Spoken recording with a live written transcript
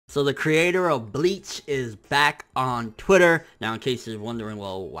So the creator of Bleach is back on Twitter. Now, in case you're wondering,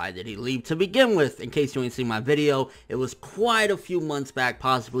 well, why did he leave to begin with? In case you ain't seen my video, it was quite a few months back,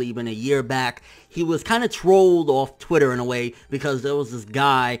 possibly even a year back. He was kind of trolled off Twitter in a way because there was this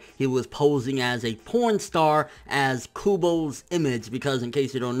guy, he was posing as a porn star as Kubo's image, because in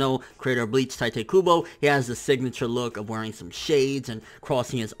case you don't know, creator of Bleach, Tite Kubo, he has the signature look of wearing some shades and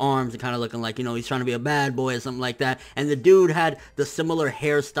crossing his arms and kind of looking like, you know, he's trying to be a bad boy or something like that. And the dude had the similar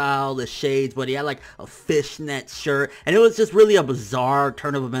hairstyle, the shades, but he had like a fishnet shirt, and it was just really a bizarre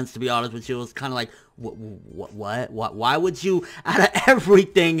turn of events, to be honest with you. It was kind of like, what, why would you, out of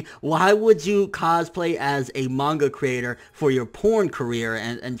everything, why would you cosplay as a manga creator for your porn career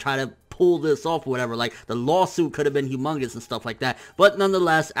and try to pull this off or whatever? Like, the lawsuit could have been humongous and stuff like that. But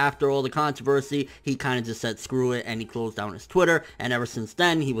nonetheless, after all the controversy, he kind of just said screw it, and he closed down his Twitter. And ever since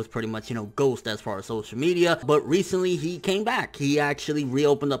then, he was pretty much, you know, ghost as far as social media. But recently, he came back. He actually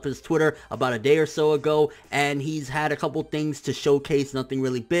reopened up his Twitter about a day or so ago, and he's had a couple things to showcase, nothing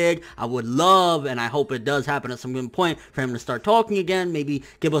really big. I would love, and I hope it does happen at some given point, for him to start talking again, maybe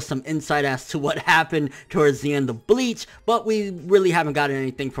give us some insight as to what happened towards the end of Bleach. But we really haven't gotten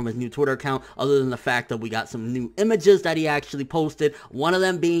anything from his new Twitter account other than the fact that we got some new images that he actually posted, one of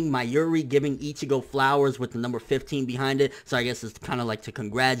them being Mayuri giving Ichigo flowers with the number 15 behind it. So I guess it's kind of like to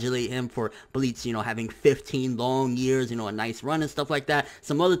congratulate him for Bleach, you know, having 15 long years, you know, a nice run and stuff like that.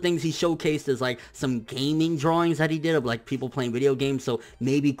 Some other things he showcased is like some gaming drawings that he did of like people playing video games. So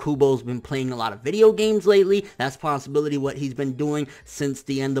maybe Kubo's been playing a lot of video games lately. That's possibility what he's been doing since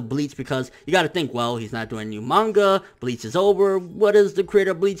the end of Bleach, because you got to think, well, he's not doing new manga, Bleach is over, what has the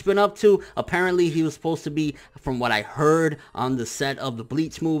creator of Bleach been up to? Apparently he was supposed to be, from what I heard, on the set of the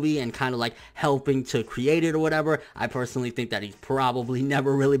Bleach movie and kind of like helping to create it or whatever. I personally think that he's probably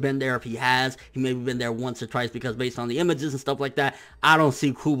never really been there. If he has, he maybe been there once or twice, because based on the images and stuff like that, I don't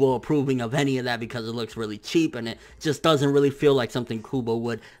see Kubo approving of any of that, because it looks really cheap and it just doesn't really feel like something Kubo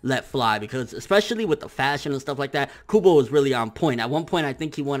would let fly, because especially with the fashion and stuff like that, Kubo is really on point. At one point I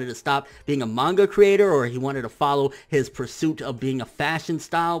think he wanted to stop being a manga creator, or he wanted to follow his pursuit of being a fashion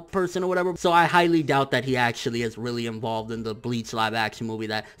style person or whatever. So I highly doubt that he actually is really involved in the Bleach live action movie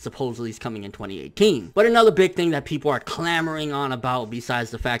that supposedly is coming in 2018. But another big thing that people are clamoring on about,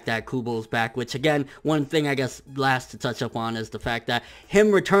 besides the fact that Kubo's back, which again, one thing I guess last to touch up on is the fact that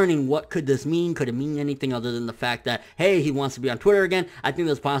him returning, what could this mean? Could it mean anything other than the fact that, hey, he wants to be on Twitter again? I think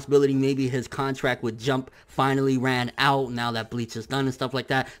there's a possibility maybe his contract with Jump finally ran out now that Bleach is done and stuff like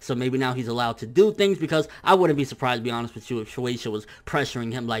that. So maybe now he's allowed to do things, because I wouldn't be surprised, to be honest with you, if Shueisha was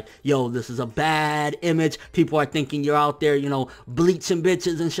pressuring him like, yo, this is a bad image. People are thinking you're out there, you know, bleaching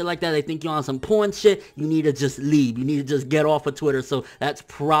bitches and shit like that. They think you're on some porn shit. You need to just leave. You need to just get off of Twitter. So that's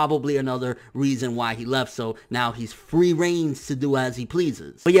probably another reason why he left. So now he's free reigns to do as he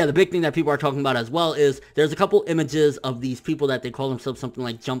pleases. But yeah, the big thing that people are talking about as well is there's a couple images of these people that they call themselves something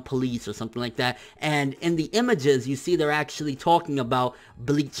like Jump Police or something like that. And in the images, you see they're actually talking about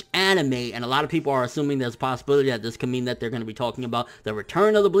Bleach anime. And a lot of people are assuming there's a possibility that this could mean that they're going to be talking about the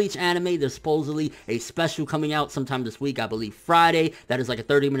return of the Bleach anime. There's supposedly a special coming out sometime this week, I believe Friday, that is like a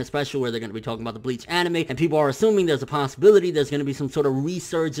 30-minute special where they're going to be talking about the Bleach anime, and people are assuming there's a possibility there's going to be some sort of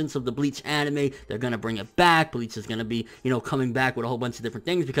resurgence of the Bleach anime. They're going to bring it back. Bleach is going to be, you know, coming back with a whole bunch of different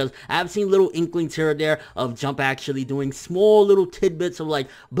things, because I've seen little inklings here or there of Jump actually doing small little tidbits of like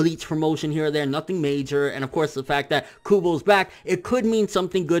Bleach promotion here or there, nothing major. And of course the fact that Kubo's back, it could mean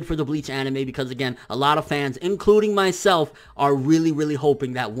something good for the Bleach anime, because again, a lot of fans, including myself, are really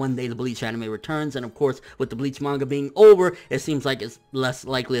hoping that one day the Bleach anime returns. And of course, with the Bleach manga being over, it seems like it's less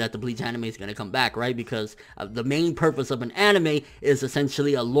likely that the Bleach anime is going to come back, right? Because the main purpose of an anime is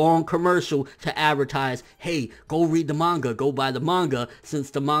essentially a long commercial to advertise, hey, go read the manga, go buy the manga.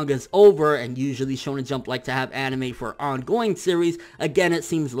 Since the manga is over, and usually Shonen Jump like to have anime for ongoing series, again, it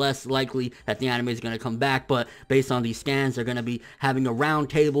seems less likely that the anime is going to come back. But based on these scans, they're going to be having a round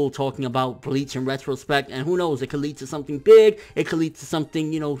table talking about Bleach in retrospect, and who knows, it could lead to something big, it could lead to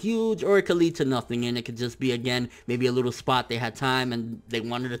something, you know, huge, or it could lead to nothing, and it could just be, again, maybe a little spot they had time and they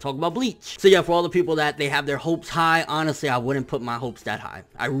wanted to talk about Bleach. So yeah, for all the people that they have their hopes high, honestly, I wouldn't put my hopes that high.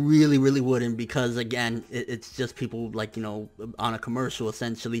 I really wouldn't, because again, it's just people like, you know, on a commercial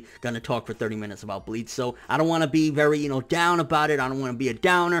essentially gonna talk for 30 minutes about Bleach. So I don't want to be very, you know, down about it. I don't want to be a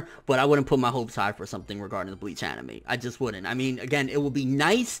downer, but I wouldn't put my hopes high for something regarding the Bleach anime. I just wouldn't. I mean, again, it would be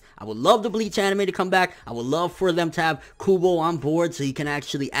nice. I would love the Bleach anime to come back. I would love for them to have Kubo on board so he can actually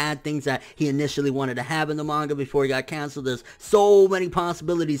actually add things that he initially wanted to have in the manga before he got canceled. There's so many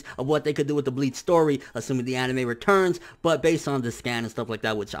possibilities of what they could do with the Bleach story, assuming the anime returns, but based on the scan and stuff like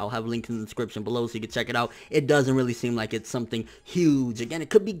that, which I'll have links in the description below so you can check it out, it doesn't really seem like it's something huge. Again, it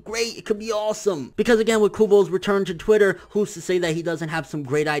could be great, it could be awesome, because again, with Kubo's return to Twitter, who's to say that he doesn't have some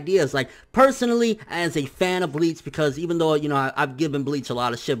great ideas? Like, personally, as a fan of Bleach, because even though, you know, I've given Bleach a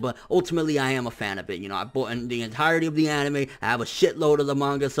lot of shit, but ultimately I am a fan of it. You know, I bought in the entirety of the anime, I have a shitload of the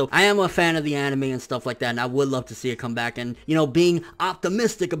manga, so I am a fan of the anime and stuff like that, and I would love to see it come back. And, you know, being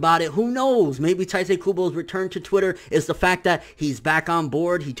optimistic about it, who knows, maybe Taisei Kubo's return to Twitter is the fact that he's back on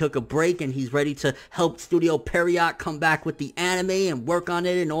board, he took a break, and he's ready to help Studio Period come back with the anime and work on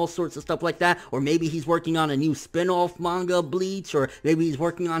it and all sorts of stuff like that. Or maybe he's working on a new spin-off manga, Bleach, or maybe he's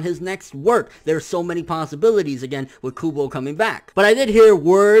working on his next work. There's so many possibilities, again, with Kubo coming back. But I did hear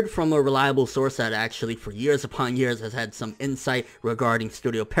word from a reliable source that actually for years upon years has had some insight regarding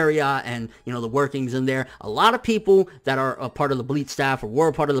Studio Period and, you know, the workings in there. A lot of people that are a part of the Bleach staff or were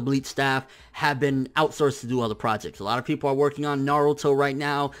a part of the Bleach staff have been outsourced to do other projects. A lot of people are working on Naruto right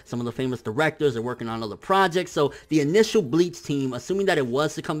now. Some of the famous directors are working on other projects. So the initial Bleach team, assuming that it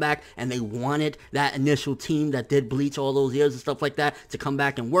was to come back and they wanted that initial team that did Bleach all those years and stuff like that to come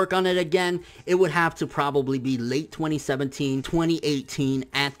back and work on it again, it would have to probably be late 2017, 2018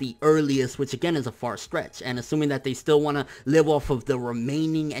 at the earliest, which again is a far stretch. And assuming that they still want to live off of the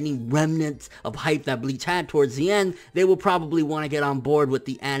remaining, any remnants of hype that Bleach had towards the end, they will probably want to get on board with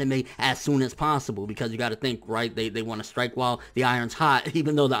the anime as soon as possible, because you got to think, right, they want to strike while the iron's hot,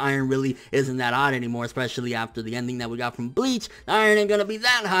 even though the iron really isn't that hot anymore, especially after the ending that we got from Bleach. The iron ain't gonna be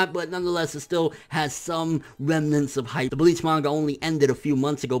that hot, but nonetheless, it still has some remnants of hype. The Bleach manga only ended a few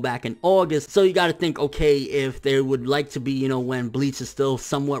months ago, back in August, so you got to think, okay, if they would like to be, you know, when Bleach is still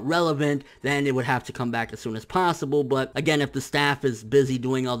somewhat relevant, then it would have to come back as soon as possible. But again, if the staff is busy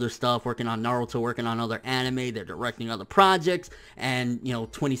doing other stuff, working on Naruto, working on other anime, they're directing other projects, and, you know,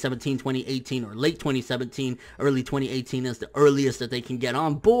 2017, 2018, or late 2017, early 2018 is the earliest that they can get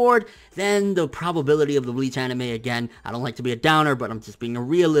on board, then the probability of the Bleach anime, again, I don't like to be a downer, but I'm just being a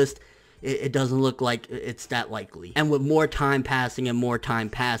realist, it doesn't look like it's that likely. And with more time passing and more time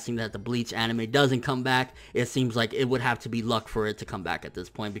passing that the Bleach anime doesn't come back, it seems like it would have to be luck for it to come back at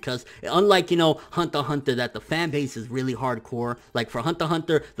this point, because unlike, you know, Hunter x Hunter, that the fan base is really hardcore. Like for Hunter x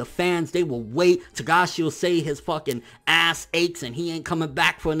Hunter, the fans, they will wait. Togashi will say his fucking ass aches and he ain't coming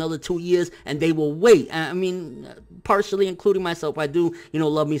back for another 2 years, and they will wait. I mean, partially including myself, I do, you know,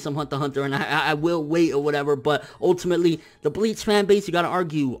 love me some Hunter x Hunter, and I will wait or whatever, but ultimately, the Bleach fan base, you gotta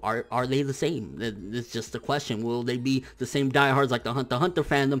argue, are they the same? It's just the question. Will they be the same diehards like the Hunter x Hunter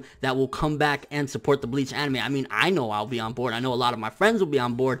fandom that will come back and support the Bleach anime? I mean, I know I'll be on board. I know a lot of my friends will be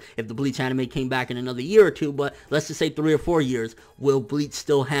on board if the Bleach anime came back in another year or two, but let's just say 3 or 4 years. Will Bleach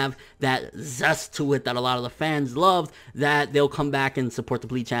still have that zest to it that a lot of the fans loved, that they'll come back and support the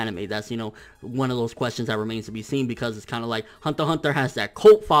Bleach anime? That's, you know, one of those questions that remains to be seen, because it's kind of like Hunter x Hunter has that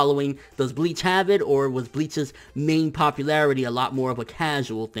cult following. Does Bleach have it, or was Bleach's main popularity a lot more of a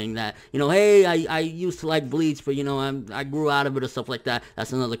casual thing that, you know, hey, I used to like Bleach, but, you know, I grew out of it or stuff like that?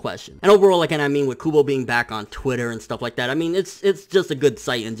 That's another question. And overall, again, I mean, with Kubo being back on Twitter and stuff like that, I mean, it's just a good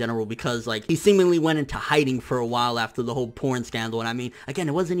sight in general, because, like, he seemingly went into hiding for a while after the whole porn scandal. And I mean, again,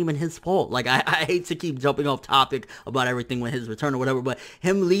 it wasn't even his fault. Like, I hate to keep jumping off topic about everything with his return or whatever, but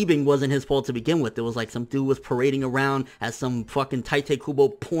him leaving wasn't his fault to begin with. It was like some dude was parading around as some fucking Taite Kubo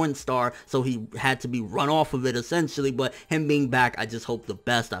porn star, so he had to be run off of it, essentially. But him being back, I just hope the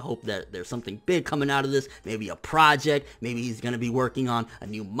best. I hope that there's something big coming out of this, maybe a project, maybe he's going to be working on a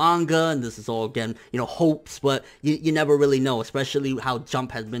new manga, and this is all, again, you know, hopes, but you never really know, especially how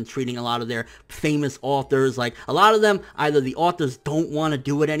Jump has been treating a lot of their famous authors. Like, a lot of them, either the authors don't want to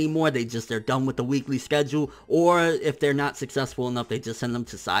do it anymore, they're done with the weekly schedule, or if they're not successful enough, they just send them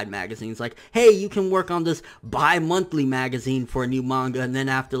to side magazines, like, hey, you can work on this bi-monthly magazine for a new manga, and then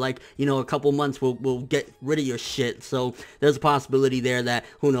after, like, you know, a couple months, we'll get rid of your shit. So there's a possibility there that,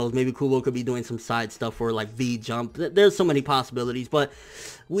 who knows, maybe Kubo could be doing some side stuff for, like, V-Jump. There's so many possibilities, but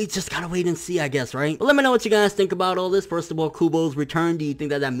we just gotta wait and see, I guess, right? But let me know what you guys think about all this. First of all, Kubo's return, do you think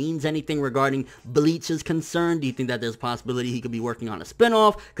that that means anything regarding Bleach is concerned? Do you think that there's a possibility he could be working on a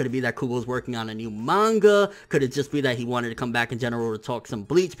spinoff? Could it be that Kubo's working on a new manga? Could it just be that he wanted to come back in general to talk some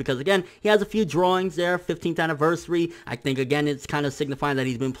Bleach? Because, again, he has a few drawings there, 15th anniversary. I think, again, it's kind of signifying that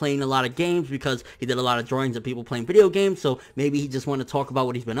he's been playing a lot of games, because he did a lot of drawings of people playing video games, so maybe he just want to talk about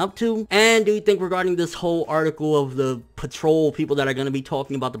what he's been up to. And do you think regarding this whole article of the patrol people that are going to be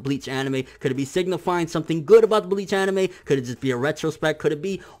talking about the Bleach anime? Could it be signifying something good about the Bleach anime? Could it just be a retrospect? Could it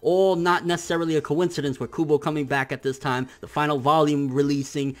be all not necessarily a coincidence with Kubo coming back at this time, the final volume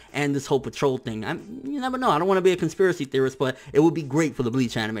releasing, and this whole patrol thing? You never know. I don't want to be a conspiracy theorist, but it would be great for the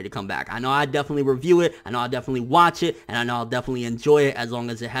Bleach anime to come back. I know I'd definitely review it, I know I'll definitely watch it, and I know I'll definitely enjoy it as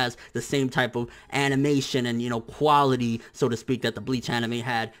long as it has the same type of animation and, you know, quality, so to speak, that the Bleach anime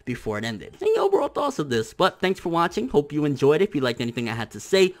had before it ended. And your overall thoughts of this. But thanks for watching. Hope you enjoyed it. If you liked anything I had to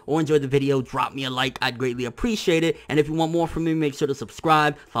say or enjoyed the video, drop me a like. I'd greatly appreciate it. And if you want more from me, make sure to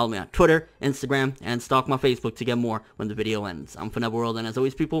subscribe, follow me on Twitter, Instagram, and stalk my Facebook to get more when the video ends. I'm ForneverWorld, and as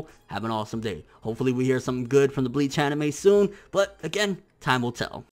always, people, have an awesome day. Hopefully we hear something good from the Bleach anime soon, but again, time will tell.